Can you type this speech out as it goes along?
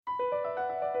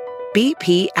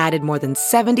BP added more than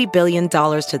 $70 billion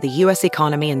to the U.S.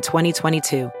 economy in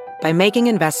 2022 by making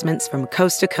investments from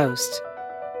coast to coast.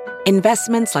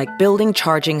 Investments like building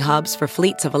charging hubs for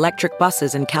fleets of electric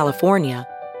buses in California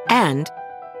and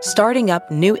starting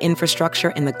up new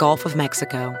infrastructure in the Gulf of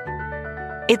Mexico.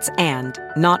 It's and,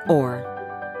 not or.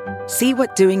 See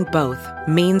what doing both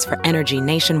means for energy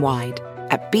nationwide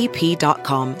at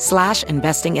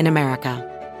bp.com/investing in America.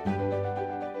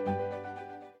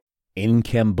 In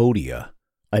Cambodia,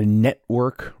 a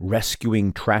network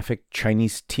rescuing trafficked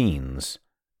Chinese teens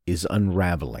is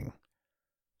unraveling.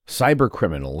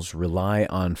 Cybercriminals rely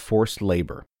on forced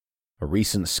labor. A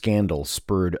recent scandal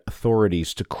spurred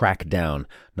authorities to crack down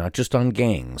not just on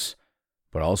gangs,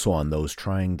 but also on those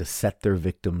trying to set their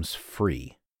victims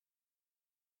free.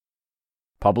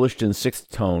 Published in 6th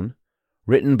tone,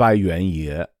 written by Yuan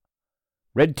Ye,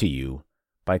 read to you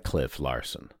by Cliff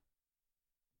Larson.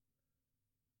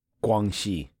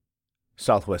 Guangxi,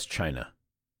 southwest China.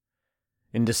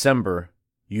 In December,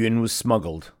 Yun was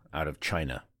smuggled out of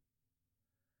China.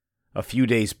 A few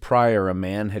days prior, a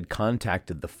man had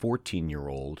contacted the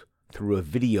 14-year-old through a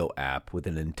video app with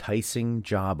an enticing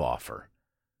job offer.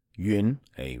 Yun,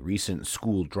 a recent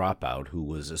school dropout who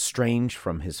was estranged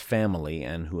from his family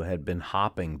and who had been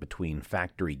hopping between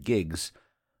factory gigs,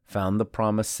 found the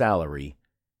promised salary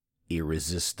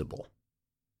irresistible.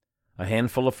 A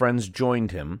handful of friends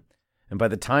joined him, and by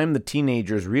the time the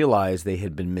teenagers realized they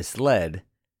had been misled,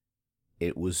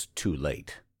 it was too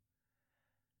late.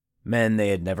 Men they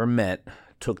had never met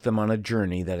took them on a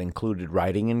journey that included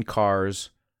riding in cars,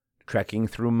 trekking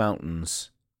through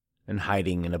mountains, and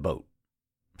hiding in a boat.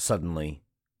 Suddenly,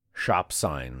 shop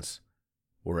signs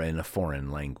were in a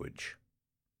foreign language.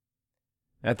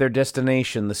 At their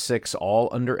destination, the 6, all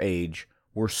underage,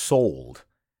 were sold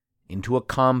into a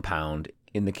compound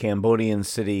in the Cambodian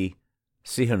city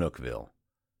Sihanoukville.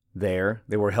 There,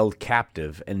 they were held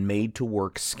captive and made to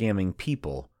work scamming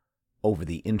people over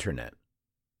the internet.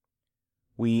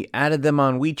 We added them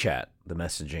on WeChat, the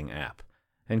messaging app,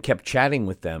 and kept chatting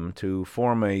with them to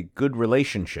form a good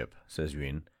relationship, says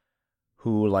Yun,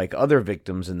 who, like other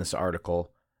victims in this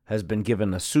article, has been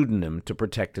given a pseudonym to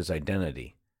protect his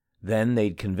identity. Then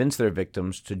they'd convince their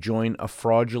victims to join a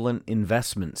fraudulent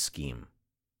investment scheme.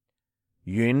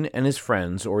 Yun and his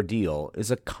friends' ordeal is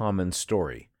a common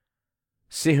story.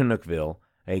 Sihanoukville,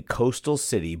 a coastal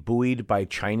city buoyed by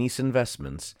Chinese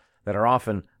investments that are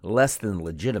often less than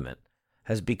legitimate,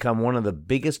 has become one of the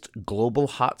biggest global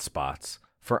hotspots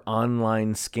for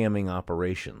online scamming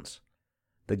operations.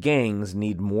 The gangs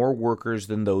need more workers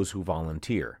than those who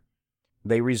volunteer.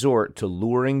 They resort to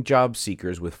luring job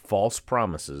seekers with false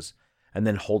promises and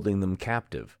then holding them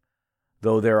captive.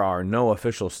 Though there are no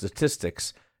official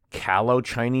statistics, callow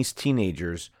Chinese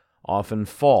teenagers often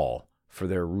fall for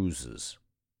their ruses.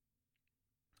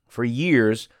 For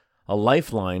years, a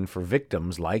lifeline for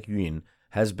victims like Yun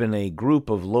has been a group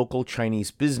of local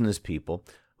Chinese business people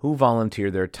who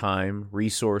volunteer their time,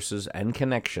 resources, and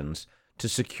connections to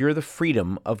secure the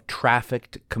freedom of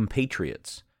trafficked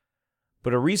compatriots.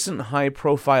 But a recent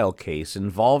high-profile case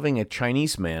involving a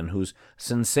Chinese man whose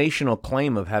sensational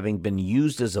claim of having been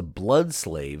used as a blood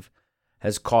slave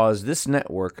has caused this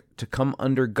network to come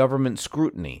under government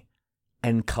scrutiny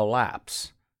and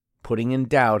collapse, putting in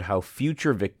doubt how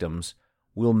future victims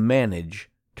will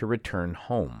manage to return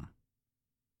home.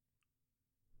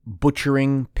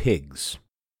 Butchering pigs.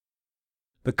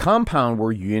 The compound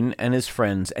where Yun and his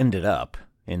friends ended up,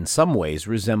 in some ways,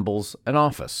 resembles an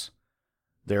office.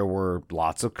 There were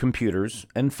lots of computers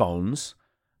and phones,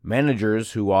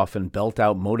 managers who often belt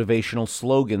out motivational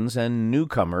slogans, and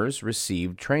newcomers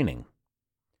received training.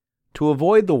 To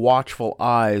avoid the watchful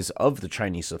eyes of the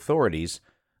Chinese authorities,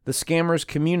 the scammers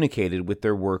communicated with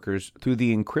their workers through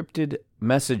the encrypted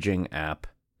messaging app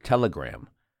Telegram.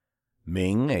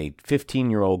 Ming, a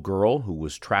 15-year-old girl who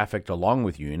was trafficked along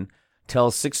with Yun,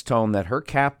 tells 6th Tone that her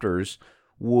captors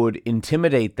would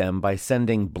intimidate them by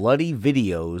sending bloody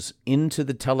videos into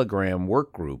the Telegram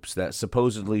workgroups that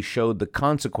supposedly showed the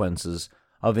consequences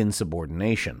of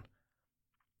insubordination.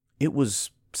 It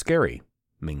was scary,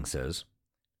 Ming says.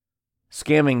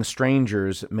 Scamming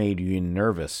strangers made Yun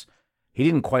nervous. He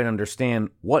didn't quite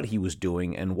understand what he was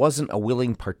doing and wasn't a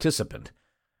willing participant,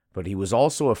 but he was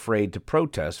also afraid to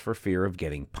protest for fear of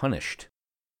getting punished.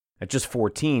 At just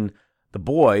 14, the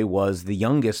boy was the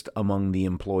youngest among the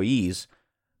employees,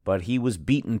 but he was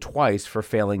beaten twice for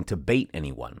failing to bait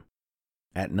anyone.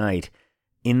 At night,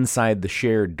 inside the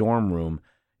shared dorm room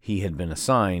he had been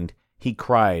assigned, he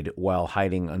cried while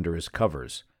hiding under his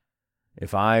covers.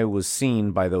 If I was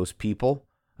seen by those people,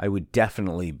 I would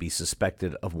definitely be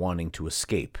suspected of wanting to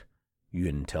escape,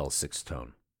 Yun tells 6th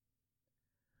Tone.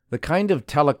 The kind of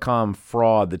telecom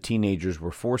fraud the teenagers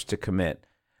were forced to commit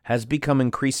has become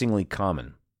increasingly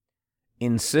common.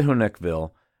 In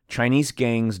Sihanoukville, Chinese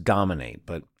gangs dominate,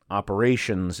 but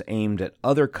operations aimed at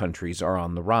other countries are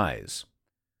on the rise.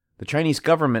 The Chinese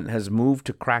government has moved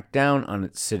to crack down on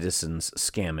its citizens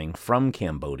scamming from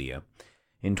Cambodia,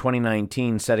 in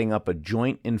 2019 setting up a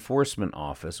joint enforcement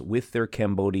office with their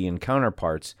Cambodian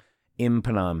counterparts in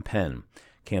Phnom Penh,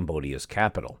 Cambodia's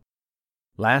capital.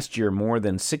 Last year, more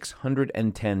than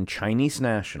 610 Chinese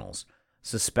nationals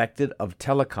suspected of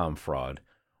telecom fraud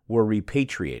were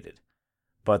repatriated,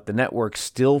 but the network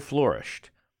still flourished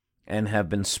and have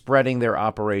been spreading their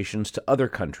operations to other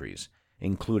countries,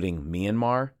 including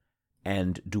Myanmar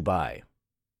and Dubai.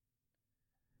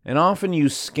 An often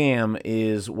used scam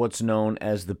is what's known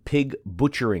as the pig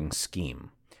butchering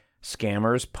scheme.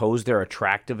 Scammers pose their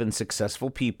attractive and successful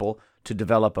people to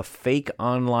develop a fake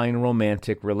online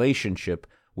romantic relationship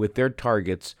with their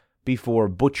targets before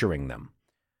butchering them,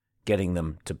 getting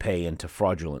them to pay into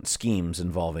fraudulent schemes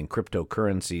involving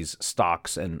cryptocurrencies,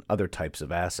 stocks, and other types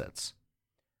of assets.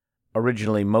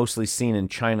 Originally mostly seen in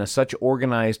China, such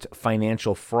organized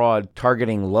financial fraud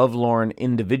targeting lovelorn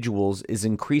individuals is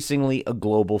increasingly a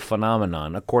global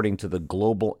phenomenon, according to the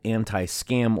Global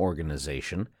Anti-Scam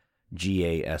Organization,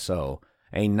 GASO,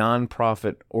 a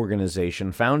non-profit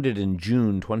organization founded in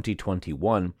June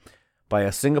 2021 by a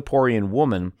Singaporean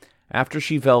woman after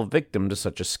she fell victim to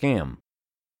such a scam.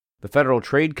 The Federal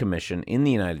Trade Commission in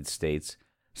the United States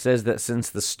says that since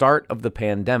the start of the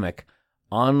pandemic,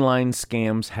 online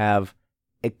scams have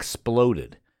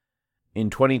exploded. In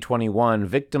 2021,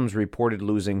 victims reported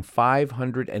losing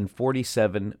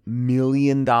 $547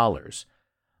 million,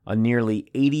 a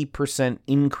nearly 80%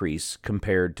 increase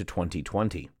compared to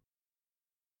 2020.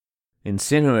 In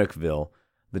Sihanoukville,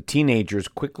 the teenagers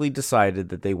quickly decided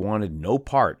that they wanted no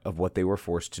part of what they were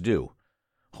forced to do.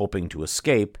 Hoping to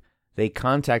escape, they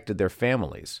contacted their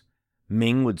families.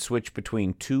 Ming would switch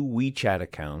between two WeChat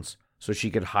accounts so she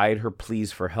could hide her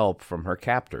pleas for help from her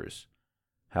captors.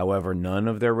 However, none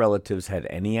of their relatives had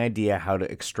any idea how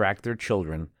to extract their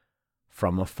children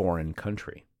from a foreign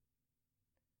country.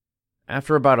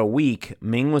 After about a week,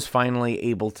 Ming was finally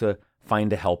able to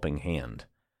find a helping hand.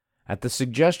 At the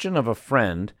suggestion of a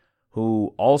friend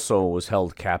who also was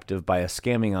held captive by a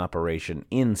scamming operation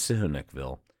in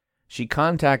Sihanoukville, she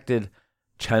contacted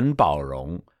Chen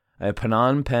Baorong, a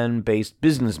Phnom Penh-based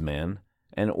businessman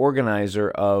and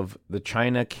organizer of the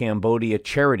China-Cambodia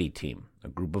Charity Team, a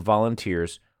group of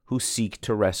volunteers who seek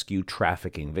to rescue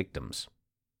trafficking victims.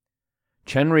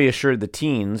 Chen reassured the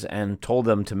teens and told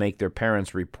them to make their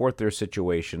parents report their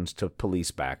situations to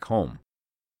police back home.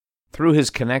 Through his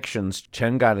connections,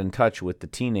 Chen got in touch with the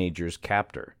teenagers'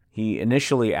 captor. He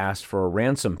initially asked for a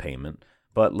ransom payment,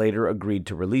 but later agreed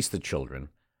to release the children.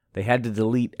 They had to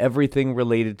delete everything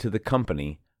related to the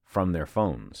company from their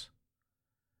phones.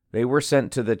 They were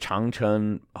sent to the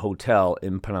Changchun Hotel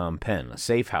in Phnom Penh, a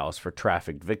safe house for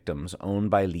trafficked victims owned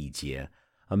by Li Jie,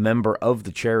 a member of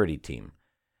the charity team.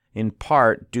 In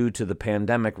part due to the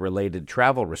pandemic-related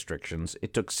travel restrictions,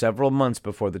 it took several months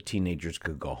before the teenagers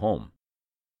could go home.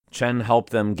 Chen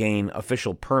helped them gain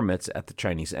official permits at the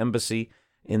Chinese embassy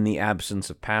in the absence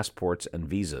of passports and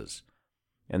visas,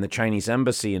 and the Chinese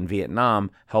embassy in Vietnam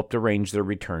helped arrange their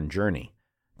return journey.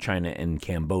 China and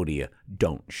Cambodia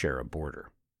don't share a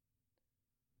border.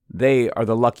 They are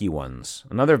the lucky ones.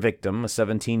 Another victim, a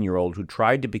 17-year-old who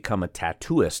tried to become a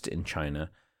tattooist in China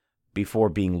before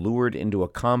being lured into a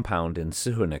compound in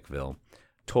Sihanoukville,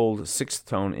 told Sixth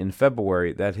Tone in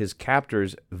February that his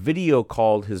captors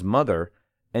video-called his mother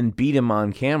and beat him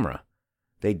on camera.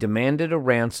 They demanded a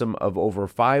ransom of over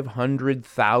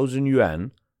 500,000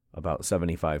 yuan, about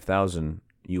 75,000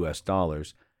 US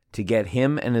dollars, to get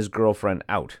him and his girlfriend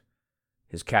out.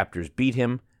 His captors beat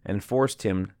him and forced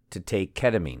him to take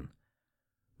ketamine.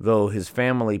 Though his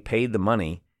family paid the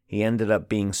money, he ended up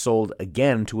being sold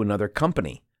again to another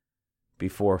company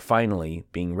before finally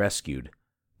being rescued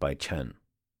by Chen.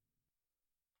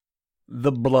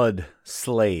 The Blood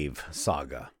Slave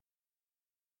Saga.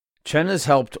 Chen has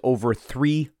helped over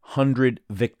 300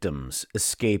 victims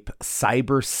escape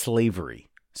cyber slavery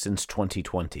since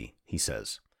 2020, he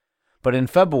says. But in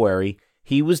February,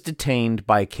 he was detained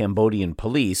by Cambodian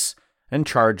police and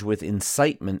charged with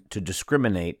incitement to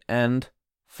discriminate and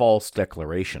false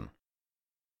declaration.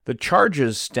 The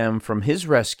charges stem from his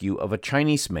rescue of a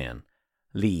Chinese man,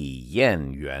 Li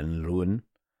Yuanlun.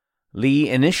 Li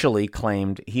initially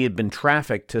claimed he had been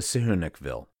trafficked to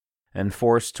Sihanoukville and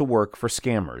forced to work for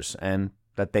scammers, and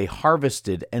that they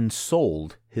harvested and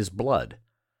sold his blood.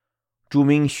 Zhu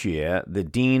Mingxue, the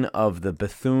dean of the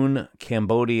Bethune,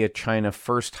 Cambodia, China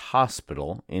First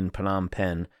Hospital in Phnom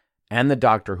Penh, and the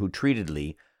doctor who treated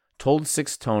Lee, told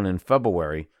Sixth Tone in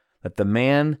February that the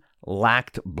man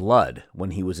lacked blood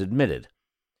when he was admitted.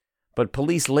 But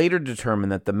police later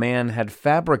determined that the man had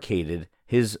fabricated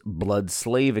his blood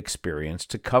slave experience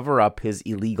to cover up his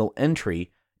illegal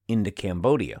entry into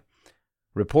Cambodia.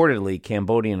 Reportedly,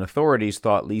 Cambodian authorities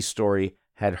thought Lee's story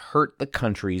had hurt the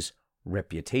country's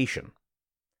reputation.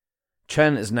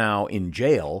 Chen is now in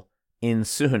jail in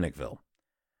Sihanoukville,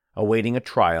 awaiting a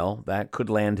trial that could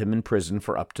land him in prison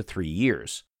for up to 3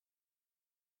 years.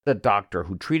 The doctor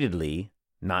who treated Lee,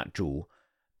 not Zhu,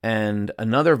 and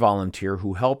another volunteer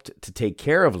who helped to take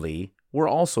care of Lee were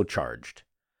also charged.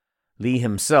 Lee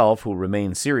himself, who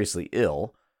remained seriously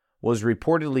ill, was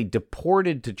reportedly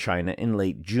deported to China in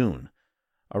late June.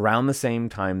 Around the same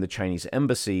time, the Chinese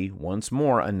embassy once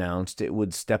more announced it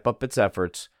would step up its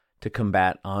efforts to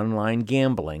combat online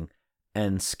gambling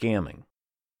and scamming.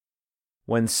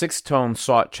 When Sixth Tone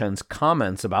sought Chen's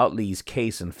comments about Lee's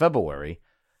case in February,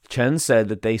 Chen said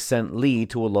that they sent Lee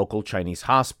to a local Chinese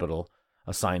hospital,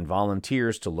 assigned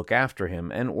volunteers to look after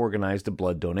him, and organized a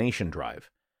blood donation drive.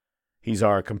 "He's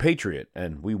our compatriot,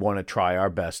 and we want to try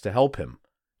our best to help him,"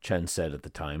 Chen said at the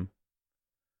time.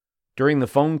 During the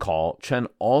phone call, Chen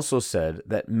also said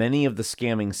that many of the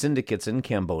scamming syndicates in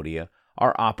Cambodia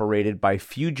are operated by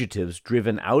fugitives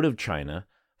driven out of China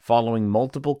following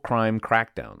multiple crime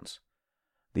crackdowns.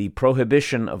 The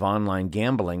prohibition of online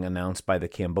gambling announced by the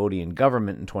Cambodian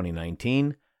government in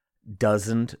 2019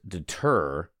 doesn't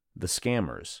deter the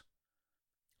scammers.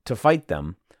 To fight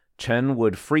them, Chen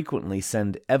would frequently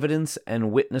send evidence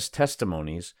and witness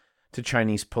testimonies to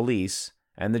Chinese police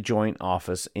and the Joint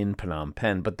Office in Phnom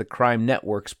Penh, but the crime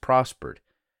networks prospered.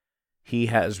 He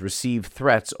has received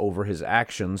threats over his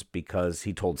actions because,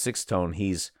 he told Sixth Tone,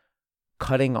 he's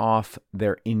cutting off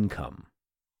their income.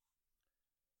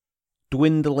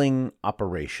 Dwindling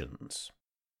operations.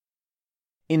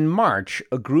 In March,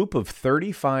 a group of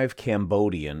 35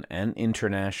 Cambodian and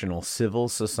international civil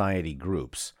society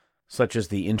groups, such as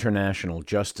the International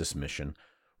Justice Mission,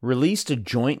 released a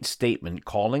joint statement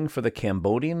calling for the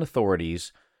Cambodian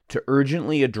authorities to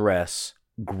urgently address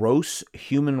gross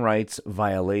human rights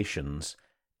violations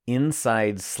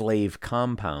inside slave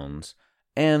compounds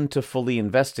and to fully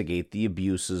investigate the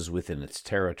abuses within its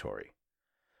territory.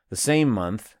 The same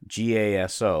month,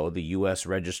 GASO, the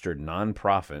U.S.-registered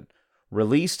nonprofit,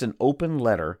 released an open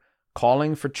letter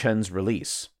calling for Chen's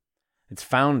release. Its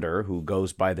founder, who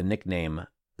goes by the nickname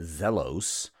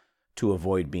Zelos, to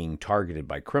avoid being targeted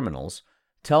by criminals,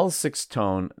 tells Sixth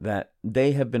Tone that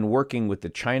they have been working with the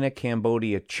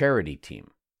China-Cambodia charity team.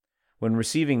 When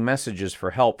receiving messages for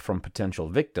help from potential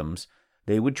victims,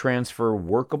 they would transfer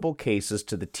workable cases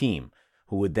to the team,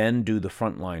 who would then do the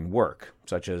frontline work,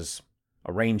 such as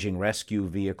arranging rescue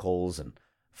vehicles and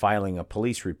filing a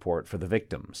police report for the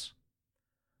victims.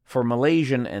 For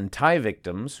Malaysian and Thai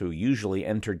victims, who usually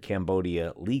entered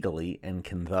Cambodia legally and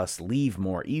can thus leave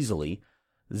more easily,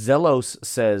 Zelos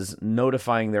says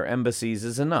notifying their embassies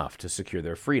is enough to secure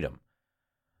their freedom.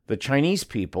 The Chinese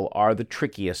people are the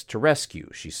trickiest to rescue,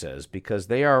 she says, because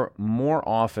they are more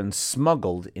often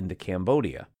smuggled into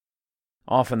Cambodia.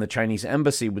 Often the Chinese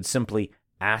embassy would simply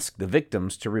ask the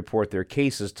victims to report their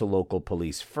cases to local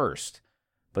police first.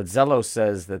 But Zelos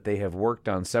says that they have worked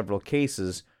on several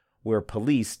cases where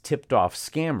police tipped off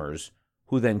scammers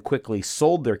who then quickly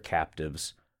sold their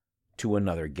captives to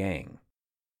another gang.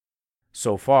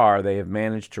 So far, they have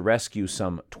managed to rescue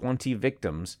some 20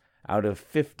 victims out of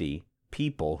 50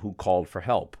 people who called for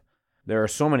help. There are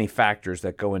so many factors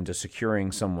that go into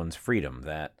securing someone's freedom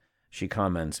that, she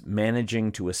comments,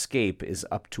 managing to escape is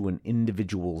up to an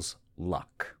individual's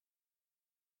luck.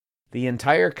 The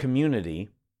entire community,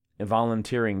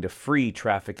 volunteering to free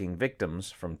trafficking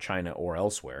victims from China or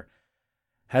elsewhere,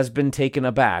 has been taken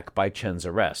aback by Chen's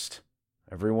arrest.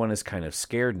 Everyone is kind of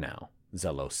scared now,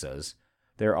 Zelos says.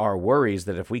 There are worries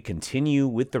that if we continue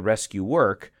with the rescue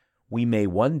work, we may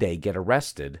one day get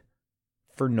arrested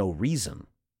for no reason.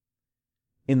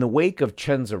 In the wake of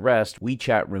Chen's arrest,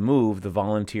 WeChat removed the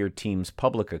volunteer team's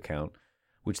public account,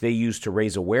 which they used to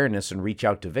raise awareness and reach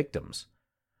out to victims.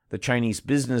 The Chinese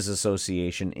Business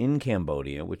Association in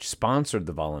Cambodia, which sponsored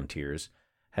the volunteers,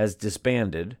 has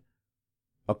disbanded,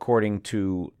 according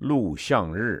to Lu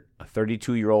Xiangri, a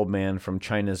 32-year-old man from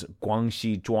China's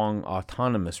Guangxi Zhuang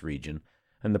Autonomous Region,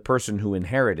 and the person who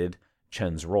inherited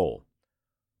Chen's role.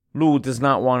 Lu does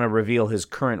not want to reveal his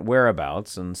current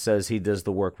whereabouts and says he does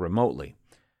the work remotely.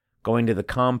 Going to the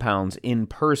compounds in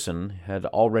person had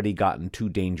already gotten too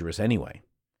dangerous anyway.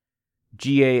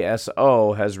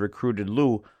 GASO has recruited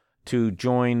Lu to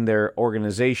join their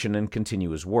organization and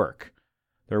continue his work.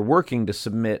 They're working to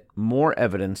submit more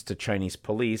evidence to Chinese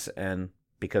police and,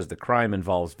 because the crime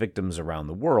involves victims around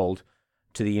the world,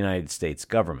 to the United States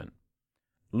government.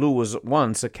 Lu was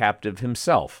once a captive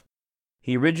himself.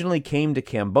 He originally came to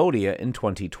Cambodia in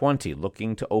 2020,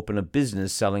 looking to open a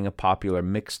business selling a popular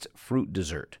mixed fruit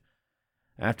dessert.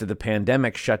 After the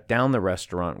pandemic shut down the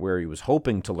restaurant where he was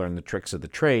hoping to learn the tricks of the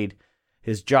trade,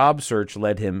 his job search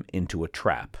led him into a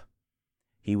trap.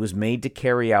 He was made to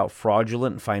carry out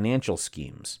fraudulent financial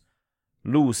schemes.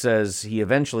 Lu says he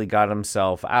eventually got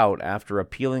himself out after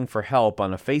appealing for help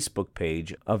on a Facebook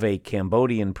page of a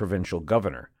Cambodian provincial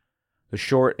governor. The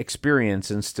short experience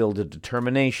instilled a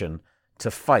determination to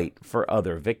fight for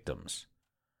other victims.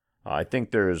 "I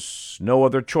think there's no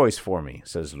other choice for me,"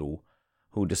 says Lu,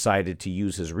 who decided to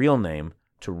use his real name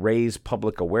to raise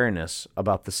public awareness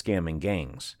about the scamming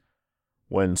gangs.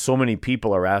 "When so many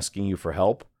people are asking you for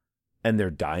help, and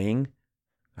they're dying,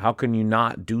 how can you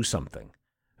not do something?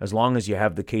 As long as you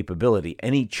have the capability,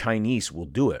 any Chinese will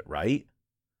do it, right?"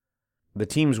 The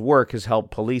team's work has helped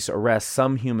police arrest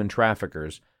some human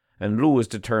traffickers, and Lu is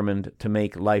determined to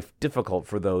make life difficult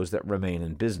for those that remain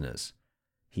in business.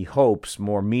 He hopes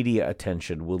more media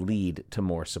attention will lead to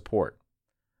more support.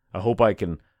 "I hope I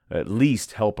can at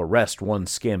least help arrest one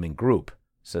scamming group,"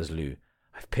 says Lu.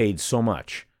 "I've paid so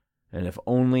much, and if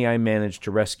only I managed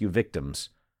to rescue victims,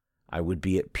 I would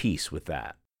be at peace with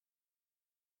that."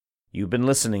 You've been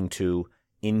listening to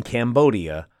In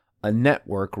Cambodia, a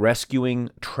network rescuing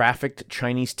trafficked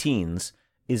Chinese teens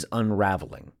is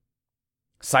unraveling.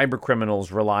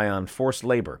 Cybercriminals rely on forced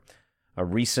labor. A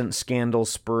recent scandal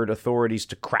spurred authorities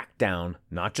to crack down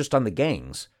not just on the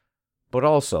gangs, but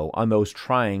also on those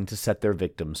trying to set their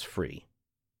victims free.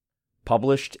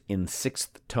 Published in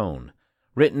 6th Tone,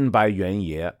 written by Yuan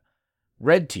Ye,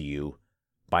 read to you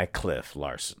by Cliff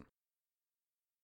Larson.